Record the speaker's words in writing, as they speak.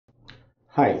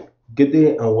Hi, good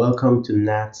day and welcome to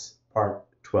NATS Part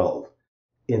 12.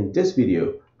 In this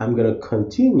video, I'm going to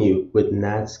continue with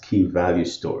NATS Key Value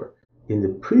Store. In the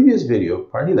previous video,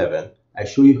 Part 11, I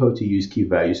show you how to use Key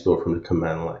Value Store from the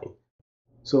command line.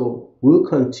 So we'll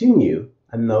continue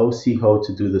and now see how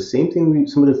to do the same thing,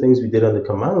 some of the things we did on the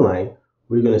command line.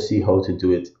 We're going to see how to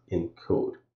do it in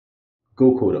code.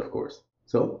 Go code, of course.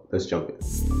 So let's jump in.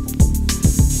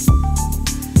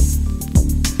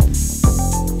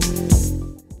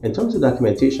 In terms of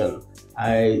documentation,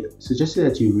 I suggested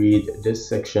that you read this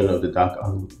section of the doc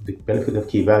on the benefit of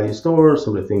key value store,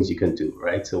 some of the things you can do,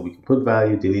 right? So we can put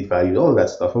value, delete value, all of that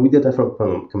stuff, and we did that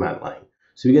from command line.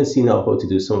 So we can see now how to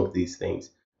do some of these things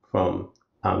from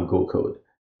Go code.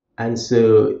 And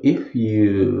so if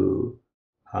you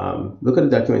look at the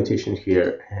documentation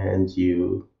here and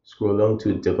you scroll down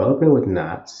to developing with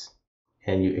NATS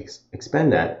and you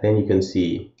expand that, then you can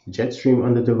see Jetstream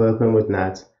under developing with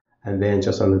NATS. And then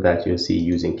just under that, you'll see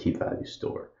using key value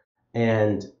store.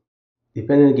 And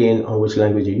depending again on which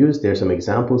language you use, there's some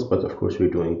examples, but of course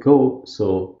we're doing Go.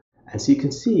 So you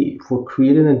can see for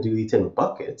creating and deleting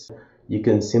buckets, you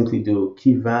can simply do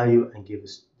key value and give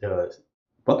the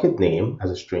bucket name as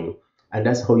a string. And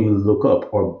that's how you look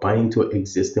up or bind to an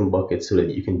existing bucket so that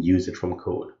you can use it from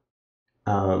code.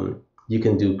 You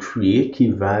can do create key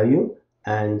value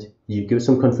and you give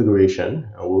some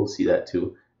configuration, and we'll see that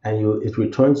too. And it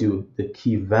returns you the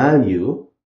key value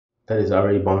that is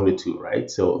already bounded to, right?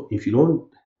 So if you don't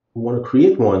want to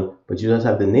create one, but you just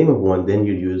have the name of one, then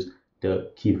you use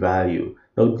the key value.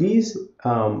 Now these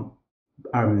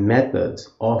are methods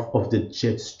of the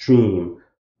Jetstream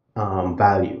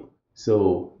value.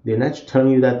 So they're not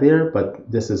telling you that there, but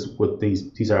this is what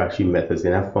these are actually methods.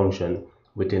 They're not function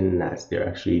within NATS. They're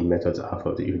actually methods off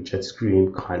of your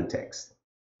Jetstream context.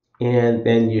 And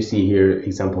then you see here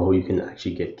example how you can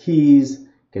actually get keys,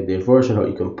 get their version, how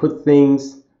you can put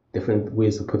things, different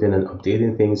ways of putting and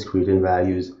updating things, creating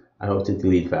values, and how to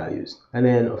delete values. And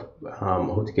then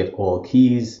how to get all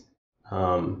keys.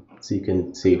 So you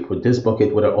can say for this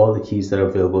bucket, what are all the keys that are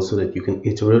available so that you can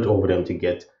iterate over them to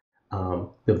get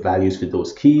the values for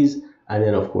those keys. And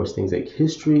then of course things like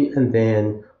history, and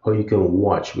then how you can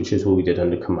watch, which is what we did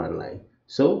on the command line.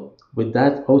 So with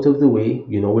that out of the way,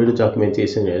 you know where the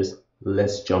documentation is.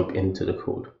 Let's jump into the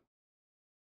code.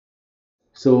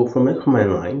 So from my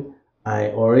command line, I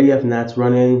already have NATS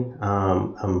running.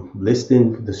 I'm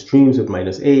listing the streams with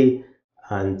 -a,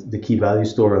 and the key value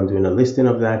store, I'm doing a listing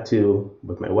of that too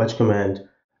with my watch command.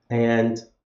 And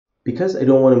because I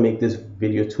don't want to make this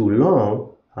video too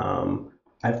long,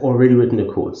 I've already written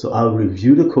the code. So I'll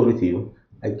review the code with you.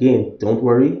 Again, don't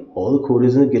worry, all the code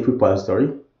is in the Git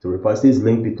repository. The repository is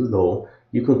linked below.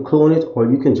 You can clone it, or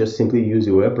you can just simply use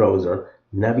your web browser,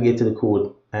 navigate to the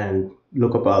code, and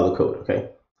look up all the code, okay?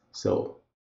 So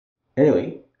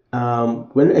anyway,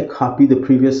 when I copy the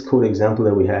previous code example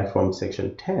that we had from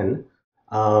section 10,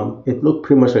 it looked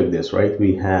pretty much like this, right?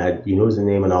 We had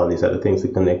username and all these other things to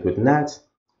connect with NATS,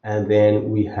 and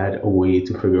then we had a way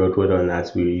to figure out whether or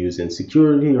not we were using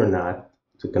security or not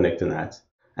to connect to NATS.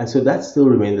 And so that still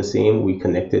remained the same. We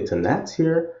connected to NATS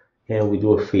here, and we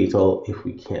do a fatal if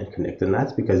we can't connect to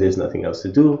NATS because there's nothing else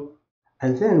to do.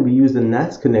 And then we use the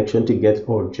NATS connection to get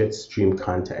our Jetstream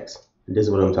context. And this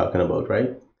is what I'm talking about,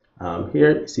 right?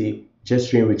 Here, you see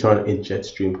Jetstream return a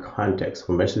Jetstream context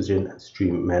for messaging and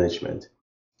stream management.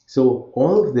 So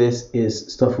all of this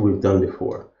is stuff we've done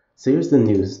before. So here's the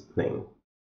new thing.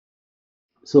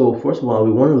 So first of all,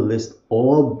 we want to list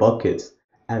all buckets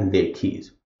and their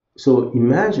keys. So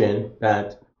imagine that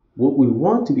what we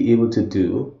want to be able to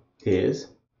do is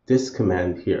this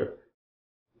command here,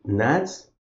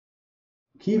 NATS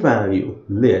key value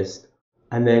list,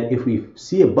 and then if we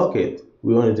see a bucket,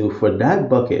 we want to do for that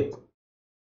bucket,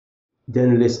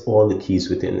 then list all the keys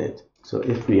within it. So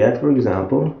if we add, for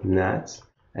example, NATS,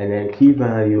 and then key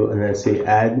value, and then say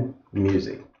add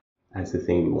music, that's the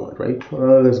thing we want, right?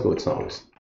 Well, let's go with songs,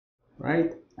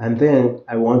 right? And then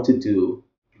I want to do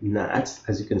NATS,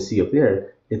 as you can see up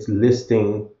there, it's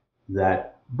listing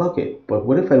that bucket. But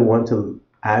what if I want to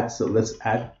add, so let's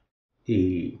add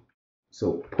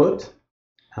put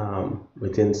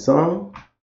within song,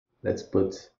 let's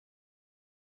put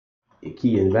a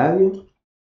key and value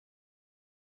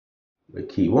with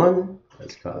key 1,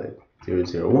 let's call it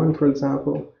 001 for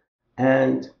example,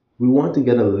 and we want to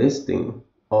get a listing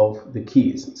of the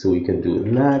keys. So we can do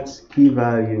NATS key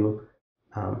value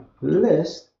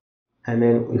list, and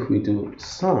then if we do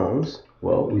songs,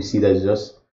 well, we see that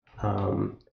just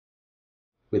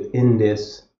within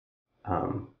this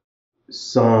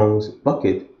songs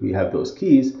bucket, we have those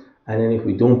keys, and then if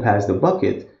we don't pass the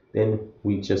bucket, then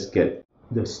we just get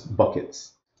the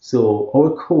buckets. So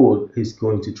our code is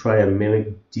going to try and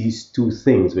mimic these two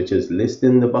things, which is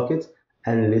listing the bucket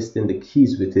and listing the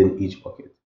keys within each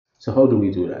bucket. So how do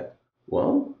we do that?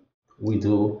 Well, we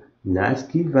do NATS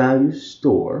key value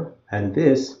store, and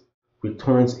this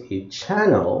returns a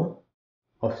channel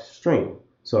of string.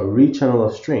 So a read channel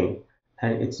of string,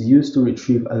 and it's used to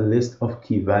retrieve a list of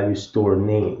key value store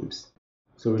names.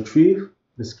 So retrieve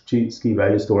this key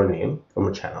value store name from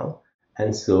a channel.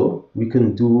 And so we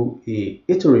can do a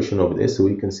iteration over this. So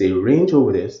we can say range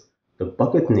over this, the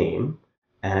bucket name,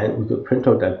 and we could print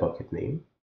out that bucket name.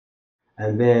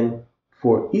 And then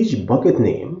for each bucket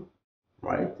name,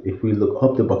 right, if we look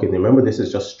up the bucket name, remember this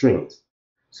is just strings.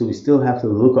 So we still have to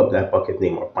look up that bucket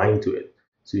name or bind to it.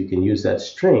 So you can use that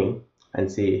string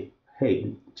and say,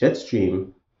 hey,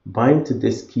 Jetstream, bind to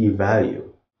this key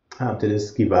value,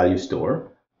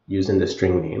 store using the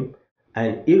string name.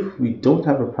 And if we don't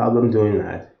have a problem doing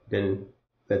that, then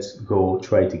let's go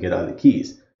try to get all the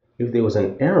keys. If there was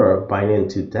an error binding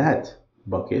to that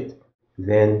bucket,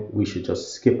 then we should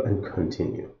just skip and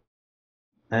continue.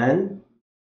 And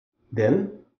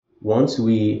then once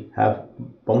we have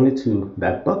bounded to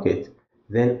that bucket,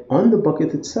 then on the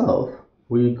bucket itself,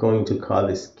 we're going to call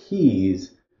this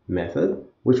keys method,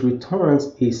 which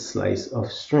returns a slice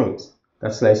of strings.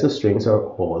 That slice of strings are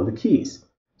all the keys.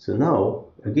 So now,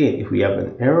 again, if we have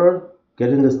an error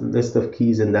getting this list of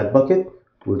keys in that bucket,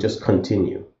 we'll just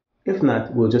continue. If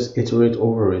not, we'll just iterate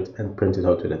over it and print it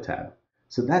out with a tab.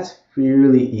 So that's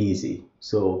fairly easy.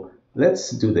 So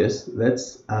let's do this.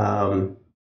 Let's comment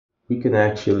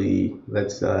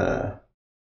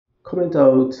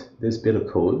out this bit of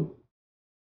code.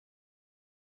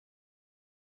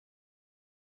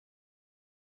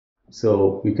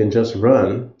 So we can just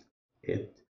run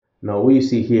it. Now what you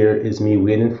see here is me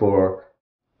waiting for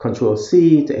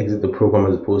Control-C to exit the program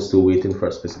as opposed to waiting for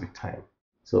a specific time.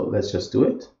 So let's just do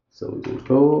it. So we do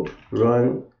go,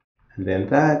 run, and then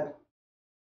that,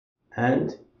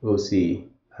 and we'll see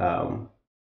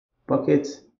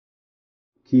bucket,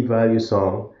 key value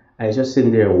song, and it's just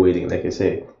sitting there and waiting. Like I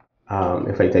say,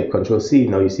 if I type Control-C,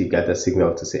 now you see got that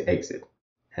signal to say exit,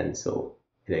 and so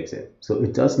it exit. So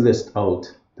it does list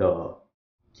out the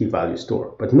key value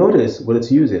store. But notice what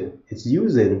it's using. It's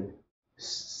using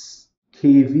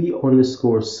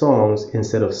KV_songs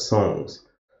instead of songs.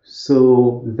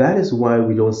 So that is why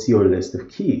we don't see our list of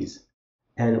keys.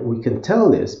 And we can tell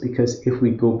this because if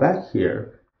we go back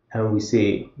here and we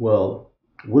say, well,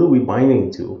 what are we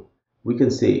binding to? We can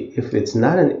say if it's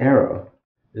not an error,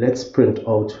 let's print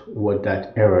out what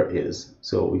that error is.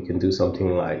 So we can do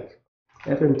something like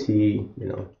FMT,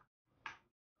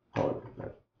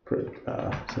 print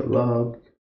so log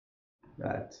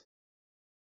that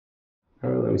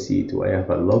error. Let me see, do I have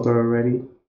a logger already?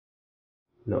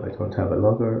 No, I don't have a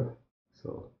logger.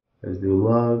 So let's do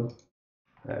log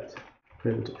that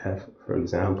printf, for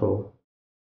example,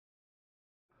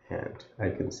 and I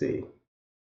can say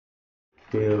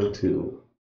fail to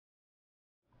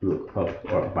look up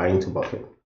or bind to bucket,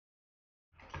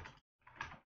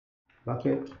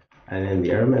 and then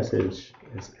the error message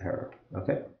is error.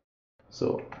 Okay,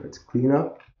 so let's clean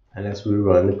up and let's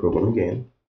rerun the program again.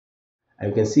 And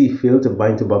you can see fail to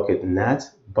bind to bucket not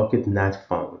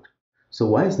found. So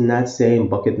why is not saying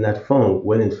bucket not found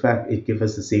when in fact it gives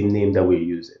us the same name that we're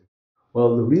using?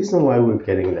 Well, the reason why we're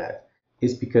getting that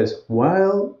is because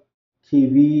while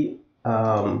KV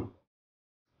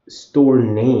store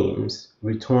names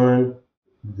return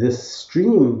this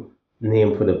stream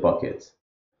name for the bucket,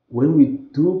 when we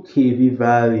do KV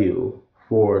value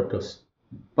for the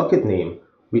bucket name,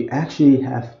 we actually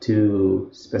have to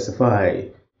specify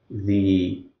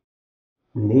the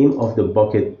name of the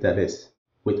bucket that is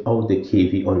without the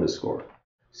KV underscore.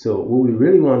 So what we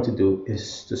really want to do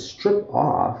is to strip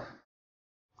off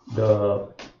the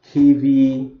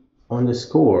KV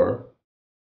underscore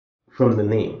from the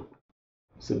name.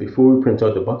 So before we print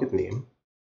out the bucket name,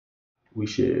 we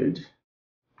should,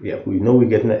 we know we're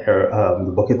getting an error,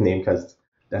 the bucket name, because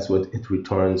that's what it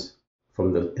returns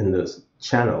from in the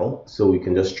channel. So we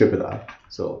can just strip it off.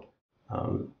 So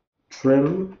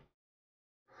trim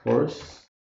first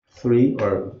three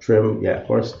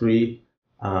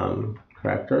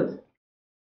characters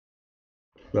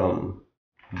from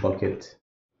bucket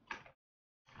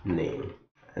name.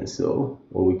 And so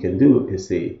what we can do is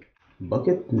say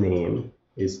bucket name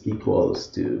is equals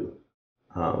to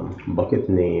bucket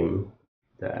name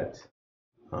that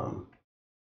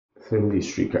trim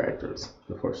these three characters,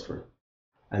 the first one.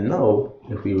 And now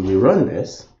if we rerun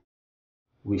this,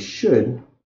 we should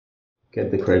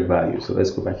get the correct value. So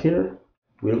let's go back here.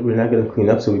 We're not going to clean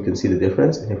up so we can see the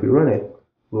difference. And if we run it,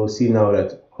 we'll see now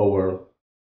that our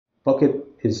bucket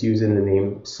is using the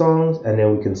name songs, and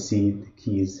then we can see the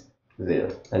keys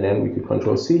there. And then we could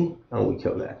Control C and we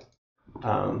kill that.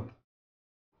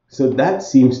 So that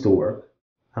seems to work.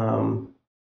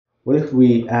 What if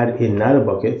we add another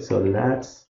bucket? So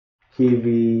NATS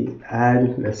KV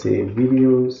add, let's say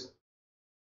videos,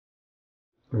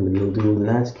 and then we'll do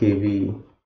NATS KV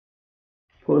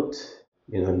put,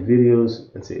 videos,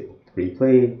 let's say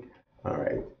replay. All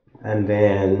right, and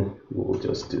then we'll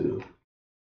just do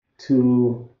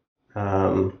two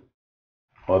other,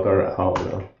 I don't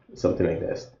know, something like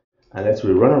this. And let's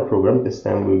rerun our program. This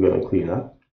time we're going to clean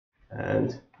up,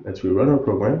 and let's rerun our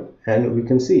program, and we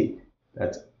can see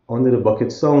that under the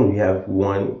bucket song we have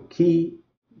one key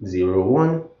 0,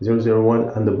 1,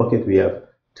 and the bucket we have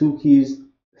two keys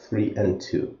 3 and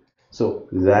 2. So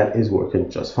that is working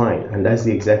just fine, and that's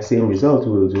the exact same result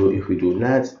we'll do if we do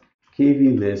NATS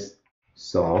KV list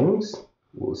songs.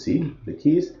 We'll see the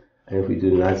keys, and if we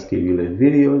do NATS KV list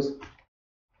videos,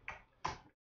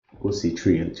 we'll see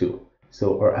 3 and 2.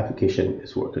 So our application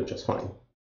is working just fine.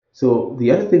 So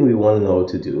the other thing we want to know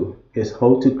to do is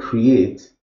how to create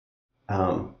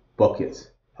buckets.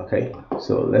 Okay,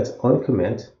 so let's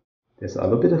uncomment this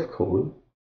other bit of code.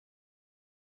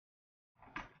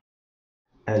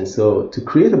 And so to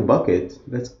create a bucket,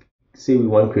 let's say we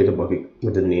want to create a bucket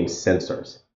with the name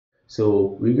sensors.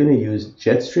 So we're going to use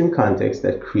jetstream context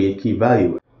that create key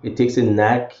value. It takes a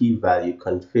NAT key value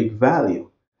config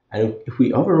value. And if we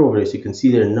hover over this, you can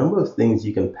see there are a number of things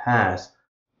you can pass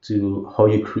to how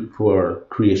you for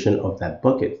creation of that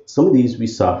bucket. Some of these we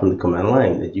saw from the command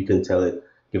line, that you can tell it,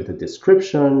 give it a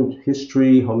description,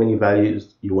 history, how many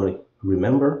values you want to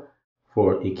remember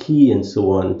for a key, and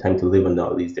so on, time to live, and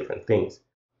all these different things.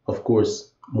 Of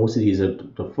course, most of these are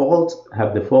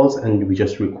have defaults, and we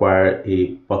just require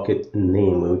a bucket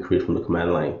name when we create from the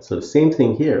command line. So the same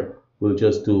thing here, we'll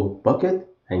just do bucket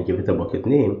and give it a bucket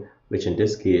name, which in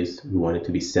this case, we want it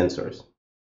to be sensors.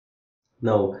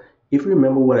 Now, if you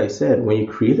remember what I said, when you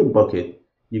create a bucket,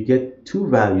 you get two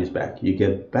values back. You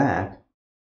get back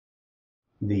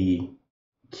the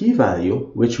key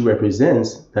value, which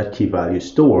represents that key value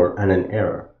store, and an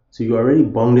error. So you already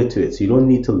bounded to it. So you don't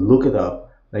need to look it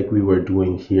up like we were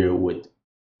doing here with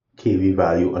KV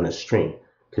value on a string,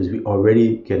 because we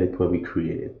already get it when we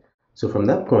create it. So from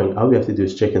that point, all we have to do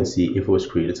is check and see if it was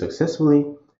created successfully.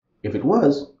 If it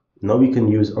was, now we can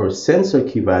use our sensor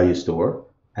key value store,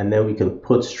 and then we can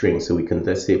put strings. So we can,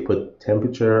 let's say, put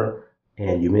temperature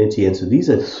and humidity. And so these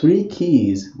are three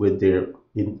keys with their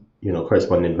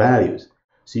corresponding values.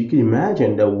 So you can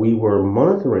imagine that we were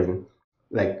monitoring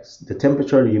like the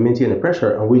temperature, the humidity, and the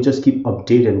pressure, and we just keep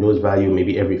updating those values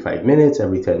maybe every 5 minutes,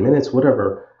 every 10 minutes,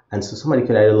 whatever. And so somebody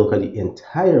could either look at the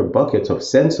entire bucket of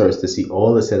sensors to see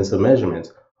all the sensor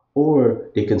measurements, or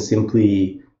they can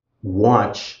simply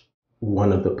watch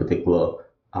one of the particular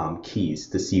keys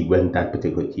to see when that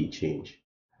particular key changed.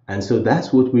 And so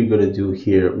that's what we're going to do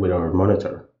here with our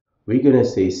monitor. We're going to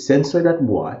say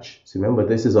sensor.watch. So remember,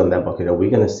 this is on that bucket, and we're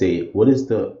going to say what is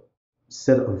the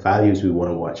set of values we want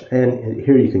to watch. And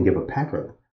here you can give a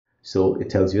pattern. So it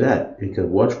tells you that you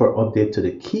can watch for update to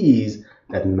the keys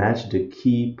that match the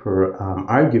key per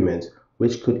argument,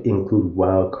 which could include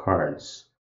wildcards.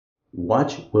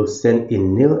 Watch will send a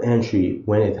nil entry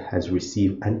when it has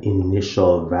received an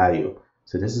initial value.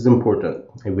 So this is important,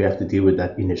 and we have to deal with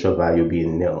that initial value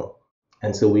being nil.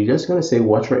 And so we're just going to say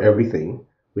watch for everything,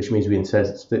 which means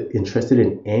we're interested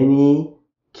in any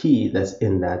key that's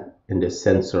in the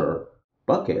sensor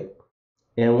bucket.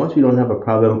 And once we don't have a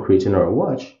problem creating our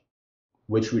watch,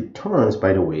 which returns,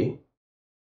 by the way,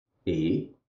 a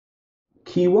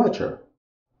key watcher,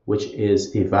 which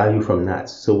is a value from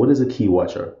NATS. So what is a key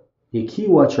watcher? A key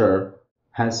watcher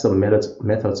has some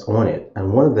methods on it,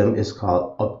 and one of them is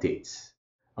called updates.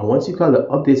 And once you call the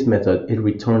updates method, it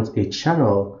returns a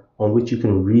channel on which you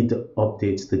can read the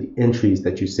updates to the entries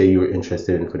that you say you're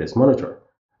interested in for this monitor.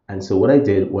 And so what I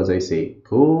did was I say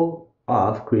go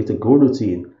off, create a go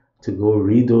routine to go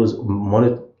read those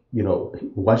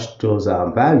watch those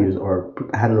values or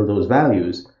handle those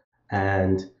values,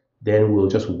 and then we'll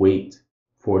just wait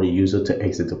for the user to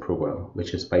exit the program,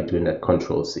 which is by doing that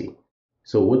Control C.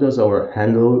 So what does our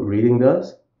handle reading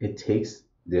does? It takes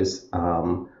this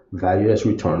value that's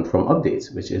returned from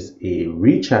updates, which is a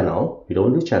read channel,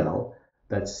 read-only channel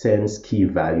that sends key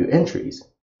value entries.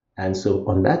 And so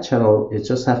on that channel, it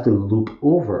just have to loop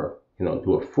over,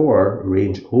 do a for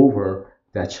range over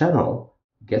that channel,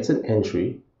 gets an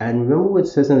entry. And remember what it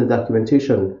says in the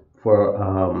documentation for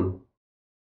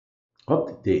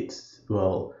updates,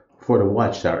 well, for the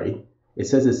watch, sorry, it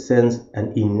says it sends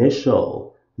an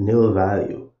initial nil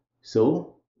value.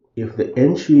 So if the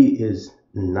entry is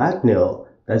not nil,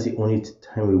 that's the only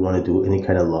time we want to do any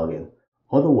kind of login.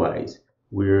 Otherwise,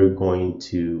 we're going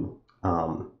to,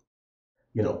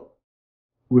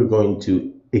 we're going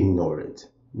to ignore it.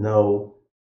 Now,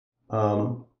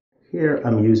 here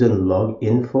I'm using log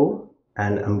info,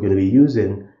 and I'm going to be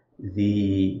using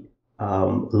the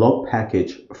log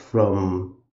package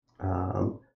from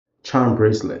charm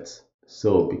bracelets.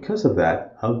 So because of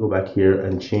that, I'll go back here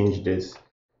and change this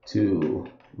to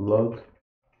log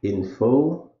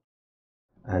info,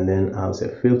 and then I'll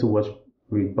say fail to watch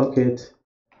read bucket,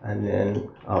 and then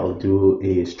I'll do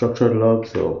a structured log,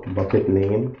 so bucket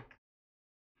name,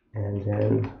 and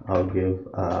then I'll give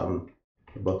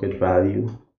the bucket value,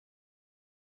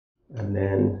 and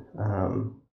then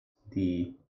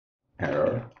the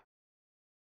error,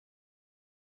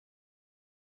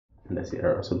 and that's the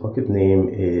error. So bucket name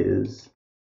is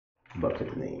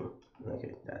bucket name.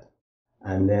 Okay, that.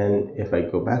 And then if I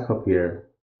go back up here,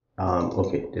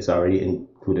 okay, it's already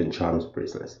included charms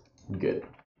bracelets. Good.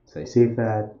 So I save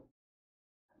that.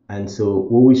 And so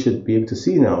what we should be able to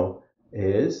see now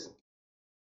is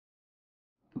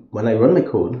when I run my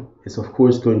code, it's of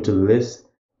course going to list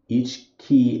each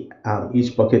key,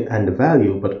 each bucket and the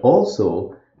value, but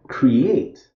also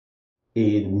create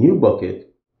a new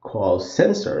bucket called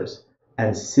sensors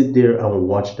and sit there and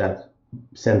watch that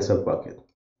sensor bucket.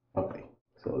 Okay,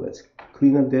 so let's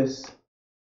clean up this.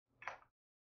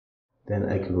 Then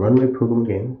I can run my program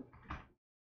again.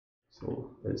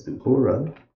 So let's do go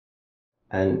run.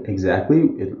 And exactly,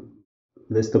 it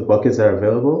lists the buckets that are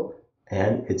available,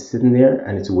 and it's sitting there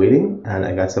and it's waiting. And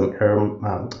I got some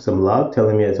error, some log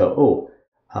telling me, these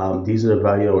are the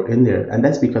values that were in there. And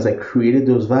that's because I created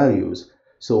those values.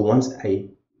 So once I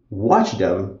watch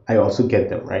them, I also get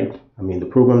them, right? I mean, the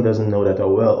program doesn't know that,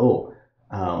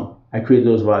 I created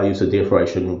those values, so therefore I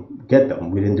shouldn't get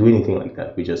them. We didn't do anything like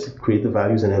that. We just create the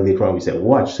values, and then later on we said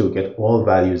watch, so we get all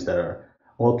values that are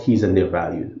all keys and their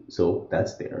value. So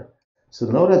that's there. So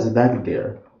now that's that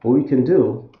there, what we can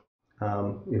do,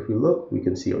 if we look, we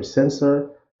can see our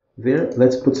sensor there.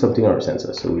 Let's put something on our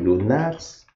sensor. So we do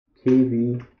NATS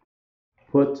kv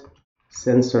put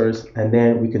sensors, and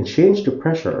then we can change the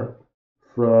pressure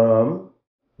from,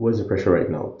 what is the pressure right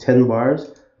now, 10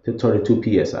 bars to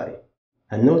 32 psi.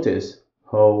 And notice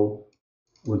how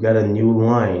we got a new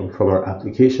line from our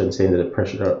application saying that the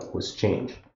pressure was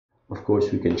changed. Of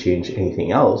course, we can change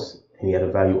anything else, any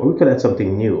other value, or we could add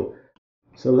something new.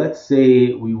 So let's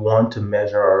say we want to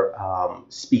measure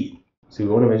speed. So we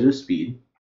want to measure speed,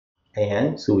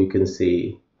 and so we can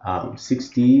say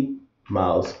 60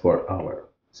 miles per hour,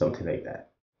 something like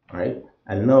that. All right.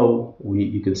 And now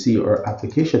you can see our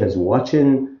application is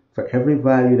watching for every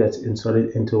value that's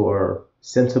inserted into our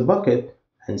sensor bucket,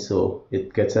 and so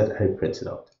it gets that and it prints it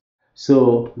out.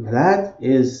 So that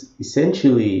is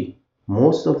essentially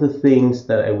most of the things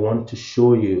that I want to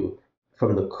show you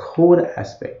from the code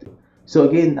aspect. So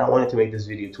again, I wanted to make this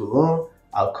video too long.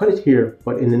 I'll cut it here,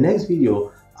 but in the next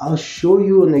video, I'll show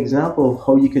you an example of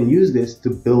how you can use this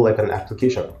to build like an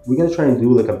application. We're going to try and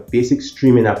do like a basic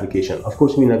streaming application. Of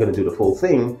course, we're not going to do the full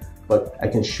thing, but I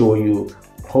can show you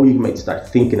how you might start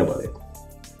thinking about it.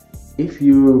 If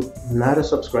you're not a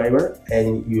subscriber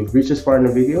and you've reached this far in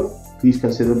the video, please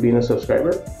consider being a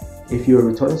subscriber. If you're a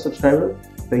returning subscriber,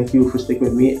 thank you for sticking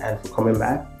with me and for coming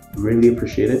back. Really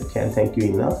appreciate it. Can't thank you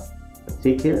enough.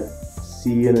 Take care.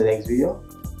 See you in the next video.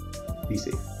 Be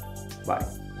safe. Bye.